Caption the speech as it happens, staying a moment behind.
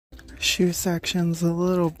Shoe section's a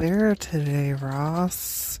little bare today,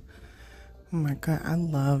 Ross. Oh my god, I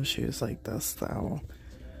love shoes like this though.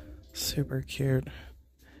 Super cute.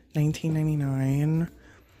 $19.99.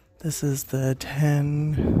 This is the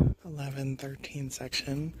 10, 11, 13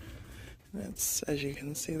 section. It's, as you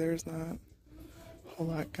can see, there's not a whole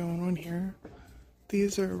lot going on here.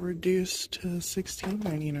 These are reduced to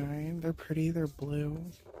 $16.99. They're pretty, they're blue.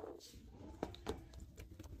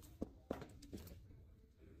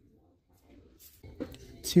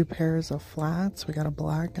 Two pairs of flats. We got a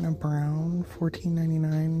black and a brown.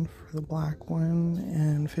 $14.99 for the black one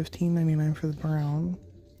and $15.99 for the brown.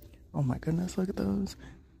 Oh my goodness, look at those.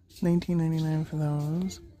 $19.99 for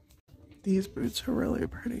those. These boots are really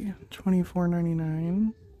pretty.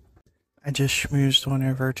 $24.99. I just schmoozed one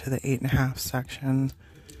over to the 8.5 section.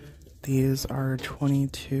 These are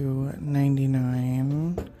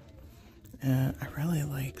 $22.99. And I really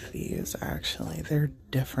like these, actually. They're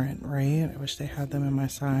different, right? I wish they had them in my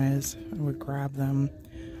size. I would grab them.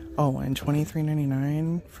 Oh, and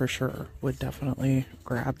 $23.99 for sure. Would definitely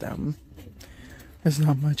grab them. There's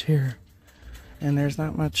not much here. And there's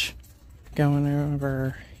not much going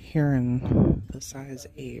over here in the size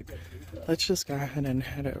 8. Let's just go ahead and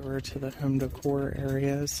head over to the home decor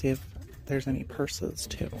area, see if there's any purses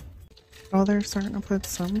too. Oh, they're starting to put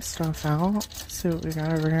some stuff out. Let's see what we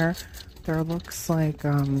got over here. There looks like,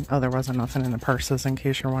 oh, there wasn't nothing in the purses, in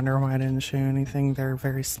case you're wondering why I didn't show anything. They're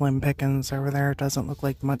very slim pickings over there. It doesn't look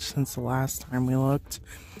like much since the last time we looked.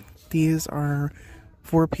 These are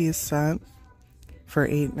 4-piece set for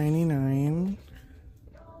 $8.99.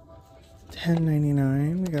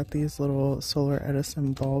 $10.99. We got these little Solar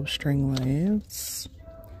Edison bulb string lights.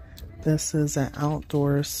 This is an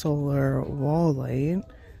outdoor solar wall light.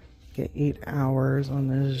 Get 8 hours on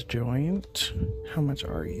this joint. How much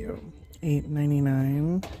are you?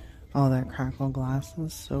 $8.99. Oh, that crackle glass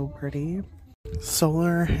is so pretty.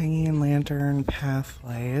 Solar hanging lantern path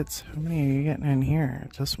lights. How many are you getting in here?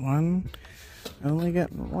 Just one? Only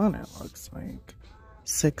getting one, it looks like.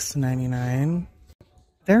 $6.99.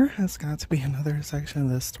 There has got to be another section of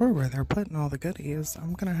this store where they're putting all the goodies.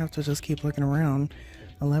 I'm gonna have to just keep looking around.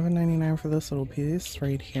 $11.99 for this little piece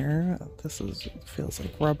right here. This feels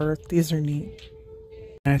like rubber. These are neat.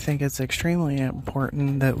 I think it's extremely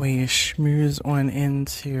important that we schmooze on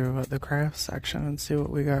into the craft section and see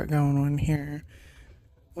what we got going on here.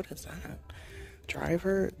 What is that?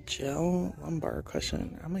 Driver gel lumbar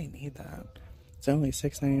cushion. I might need that. It's only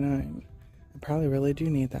 $6.99. I probably really do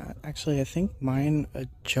need that. Actually, I think mine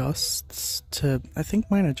adjusts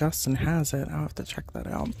and has it. I'll have to check that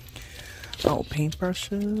out. Oh,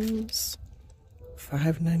 paintbrushes.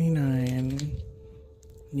 $5.99.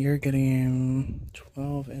 You're getting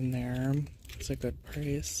 12 in there. It's a good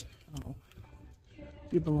price. Oh,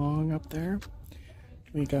 you belong up there.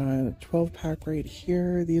 We got a 12-pack right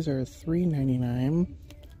here. These are $3.99.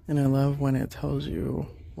 And I love when it tells you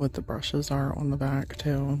what the brushes are on the back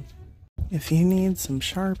too. If you need some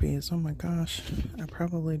Sharpies, oh my gosh, I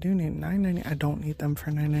probably do need $9.99. I don't need them for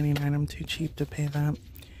 $9.99. I'm too cheap to pay that.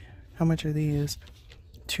 How much are these?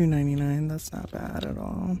 $2.99. That's not bad at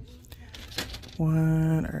all. What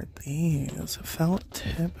are these? Felt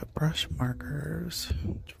tip brush markers.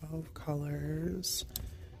 12 colors.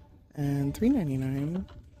 And $3.99.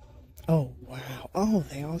 Oh, wow. Oh,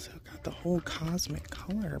 they also got the whole Cosmic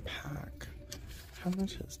Color pack. How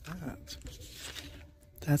much is that?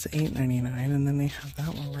 That's $8.99, and then they have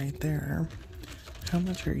that one right there. How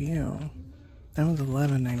much are you? That was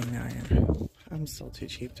 $11.99. I'm still too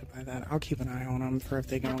cheap to buy that. I'll keep an eye on them for if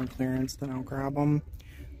they go on clearance, then I'll grab them.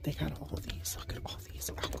 They got all of these. Look at all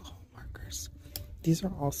these alcohol markers. These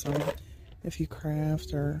are awesome. If you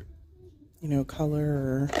craft or, color,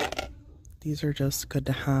 or these are just good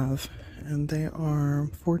to have. And they are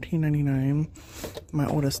 $14.99. My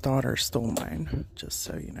oldest daughter stole mine, just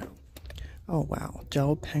so you know. Oh wow,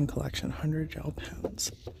 gel pen collection, 100 gel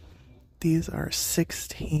pens. These are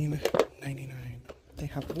 $16.99. They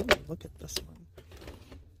have, ooh, look at this one.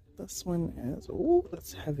 This one is, ooh,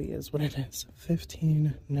 that's heavy is what it is.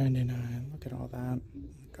 $15.99. Look at all that. Oh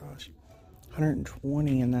my gosh.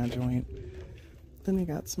 120 in that joint. Then they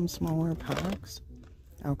got some smaller packs.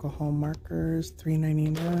 Alcohol markers,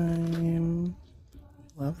 $3.99.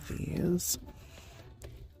 Love these.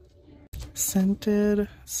 Scented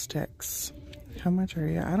sticks. How much are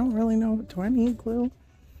you? I don't really know. Do I need glue?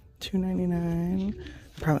 $2.99.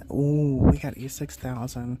 Probably. Ooh, we got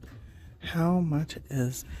E6000. How much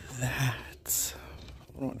is that?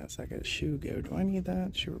 Hold on a second. Shoe go. Do I need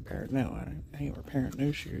that? Shoe repair? No, I ain't repairing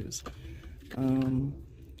no shoes.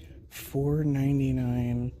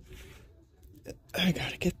 $4.99. I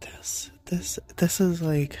gotta get this. This is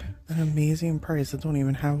like an amazing price. I don't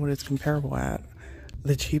even have what it's comparable at.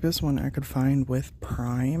 The cheapest one I could find with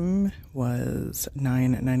Prime was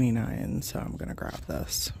 $9.99, so I'm gonna grab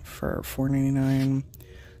this for $4.99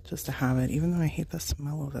 just to have it. Even though I hate the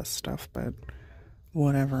smell of this stuff, but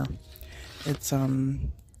whatever. It's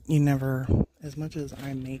you never, as much as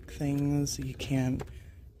I make things, you can't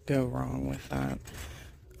go wrong with that.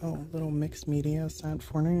 Oh, little mixed media set,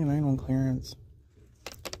 $4.99 on clearance.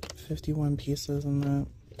 51 pieces in that.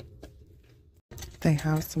 They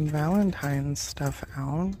have some Valentine's stuff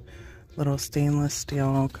out. Little stainless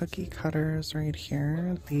steel cookie cutters right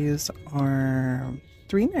here. These are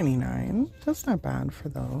 $3.99. That's not bad for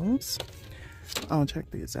those. Oh, check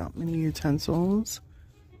these out. Mini utensils.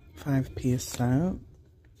 5-piece set.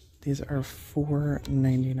 These are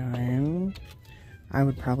 $4.99. I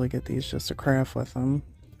would probably get these just to craft with them.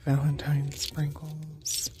 Valentine's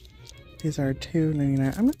sprinkles. These are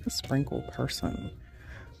 $2.99. I'm not a sprinkle person.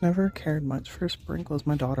 Never cared much for sprinkles.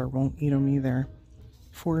 My daughter won't eat them either.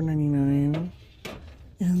 $4.99.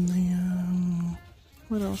 And then,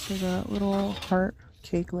 what else we got? Little heart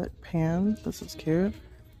cakelet pan. This is cute.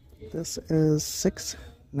 This is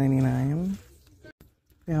 $6.99.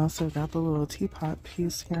 They also got the little teapot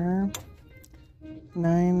piece here.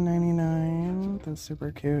 $9.99. That's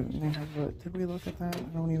super cute. And they have what? Did we look at that?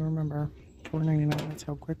 I don't even remember. $4.99. That's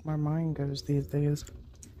how quick my mind goes these days.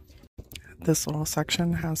 This little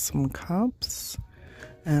section has some cups,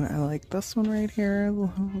 and I like this one right here, the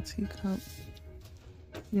little teacup.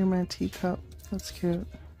 You're my teacup. That's cute.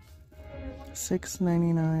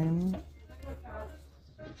 $6.99.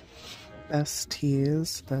 Best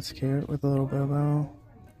teas. That's cute with the little bobo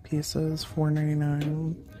pieces.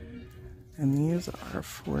 $4.99. And these are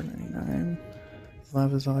 $4.99.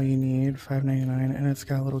 Love is all you need. $5.99. And it's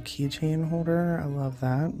got a little keychain holder. I love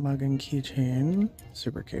that. Mug and keychain.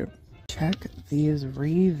 Super cute. Check these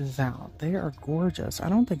wreaths out. They are gorgeous. I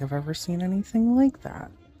don't think I've ever seen anything like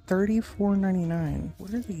that. $34.99.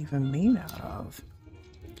 What are they even made out of?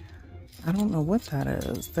 I don't know what that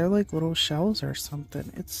is. They're like little shells or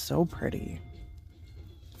something. It's so pretty.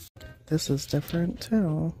 This is different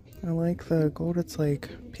too. I like the gold. It's like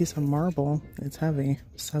a piece of marble. It's heavy.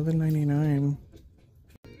 $7.99.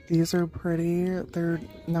 These are pretty. They're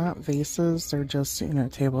not vases. They're just, you know,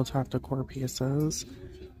 tabletop decor pieces.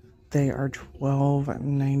 They are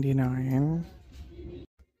 $12.99.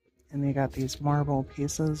 And they got these marble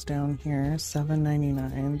pieces down here,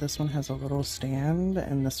 $7.99. This one has a little stand,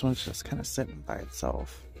 and this one's just kind of sitting by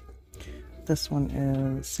itself. This one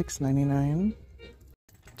is $6.99.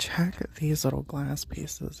 Check these little glass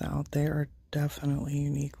pieces out. They are definitely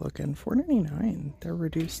unique looking. $4.99. They're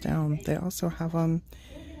reduced down. They also have them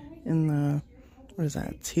in the, what is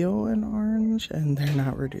that, teal and orange, and they're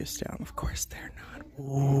not reduced down. Of course they're not.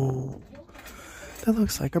 Ooh, that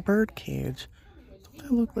looks like a bird cage. Don't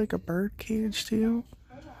that look like a bird cage to you?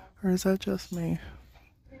 Or is that just me?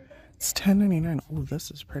 It's $10.99. Oh, this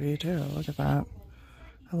is pretty too. Look at that.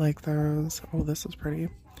 I like those. Oh, this is pretty.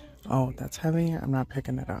 Oh, that's heavy. I'm not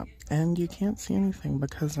picking it up. And you can't see anything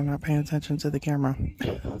because I'm not paying attention to the camera.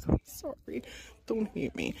 I'm sorry. Don't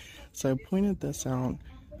hate me. So I pointed this out.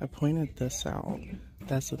 I pointed this out.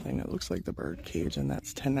 That's the thing. It looks like the bird cage, and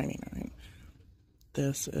that's $10.99.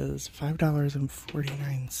 This is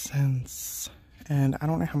 $5.49. And I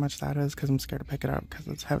don't know how much that is because I'm scared to pick it up because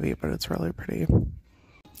it's heavy, but it's really pretty.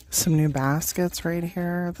 Some new baskets right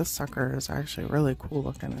here. This sucker is actually really cool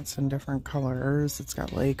looking. It's in different colors. It's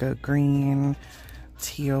got like a green,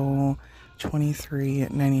 teal,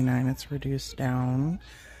 $23.99. It's reduced down.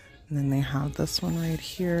 And then they have this one right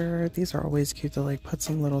here. These are always cute to like put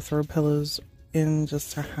some little throw pillows in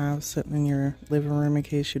just to have sitting in your living room in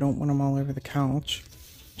case you don't want them all over the couch.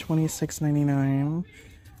 $26.99.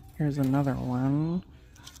 Here's another one.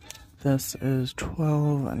 This is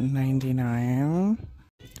 $12.99.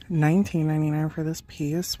 $19.99 for this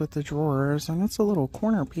piece with the drawers, and it's a little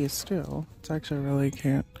corner piece too. It's actually really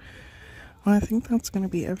cute. Well, I think that's going to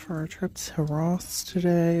be it for our trip to Ross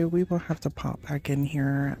today. We will have to pop back in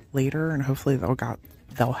here later, and hopefully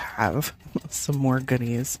they'll have some more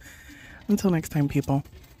goodies. Until next time, people.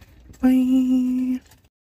 Bye.